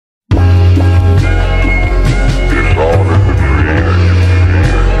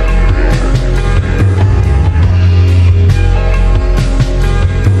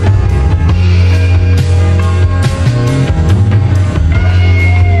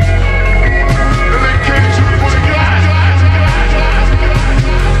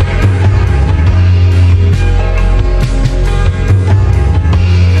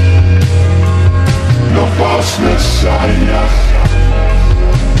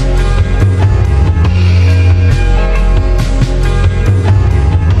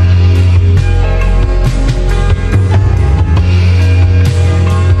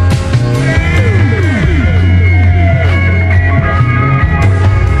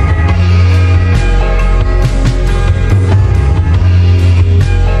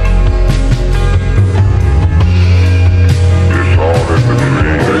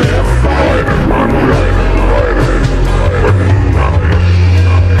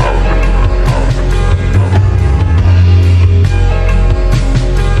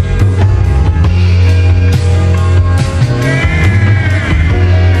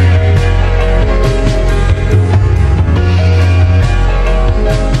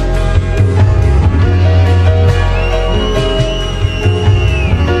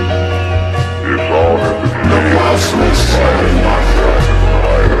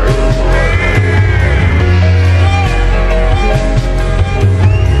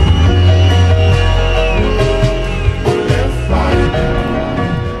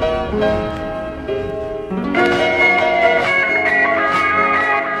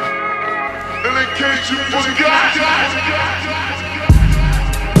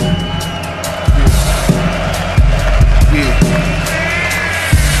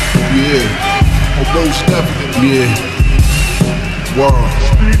Most definitely. Yeah. Word.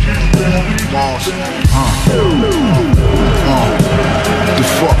 The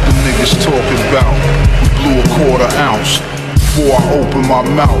fuck the niggas talking about? We blew a quarter-ounce before I open my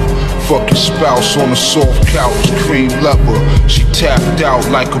mouth. Fuck your spouse on a soft couch, cream leather. She tapped out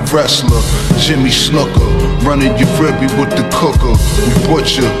like a wrestler. Jimmy Snooker, running your ribby with the cooker. We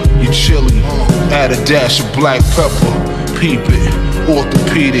butcher, you chili, add a dash of black pepper. Peep it,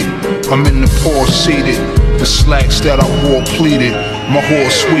 orthopedic, I'm in the Porsche seated. The slacks that I wore pleated, my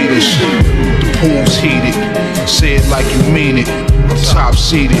horse Swedish. The pool's heated, say it like you mean it. I'm top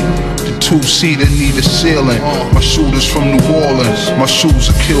seated, the two-seater need a ceiling. My shooters from New Orleans, my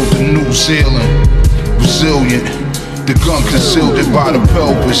shoes are killed in New Zealand. Resilient, the gun concealed it by the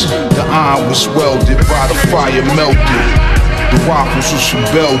pelvis. The iron was welded by the fire melted. The waffles was from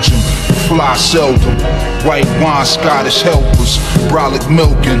Belgium, fly seldom. White wine, Scottish helpers, brolic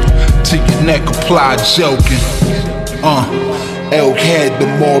milking. To your neck applied jelking. Elk head, the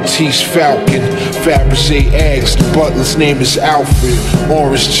Maltese Falcon. Fabergé eggs, the butler's name is Alfred.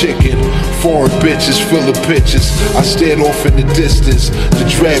 Orange chicken, foreign bitches fill the pictures. I stared off in the distance, the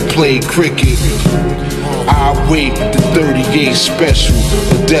dread played cricket. I wait, the 38 special,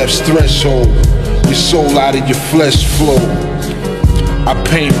 the death's threshold. Your soul out of your flesh flow. I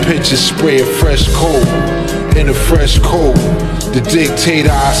paint pictures, spray a fresh coat. In a fresh coat, the dictator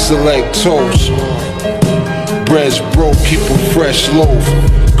I select toast. Bread's broke, keep a fresh loaf.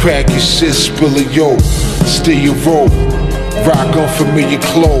 Crack your shit, spill a yolk. Steal your rope, rock unfamiliar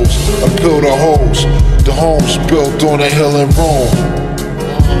clothes. Appeal the hoes, the home's built on a hill in Rome.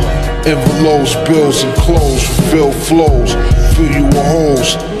 Envelopes, bills and clothes, refill flows. Fill you with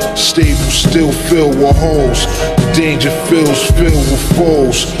holes, stable still filled with holes. The danger feels filled with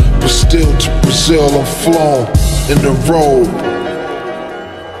foes. But still to Brazil I'm flown in the robe.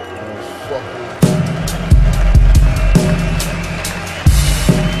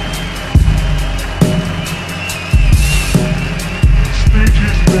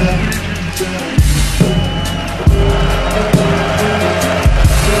 Stages,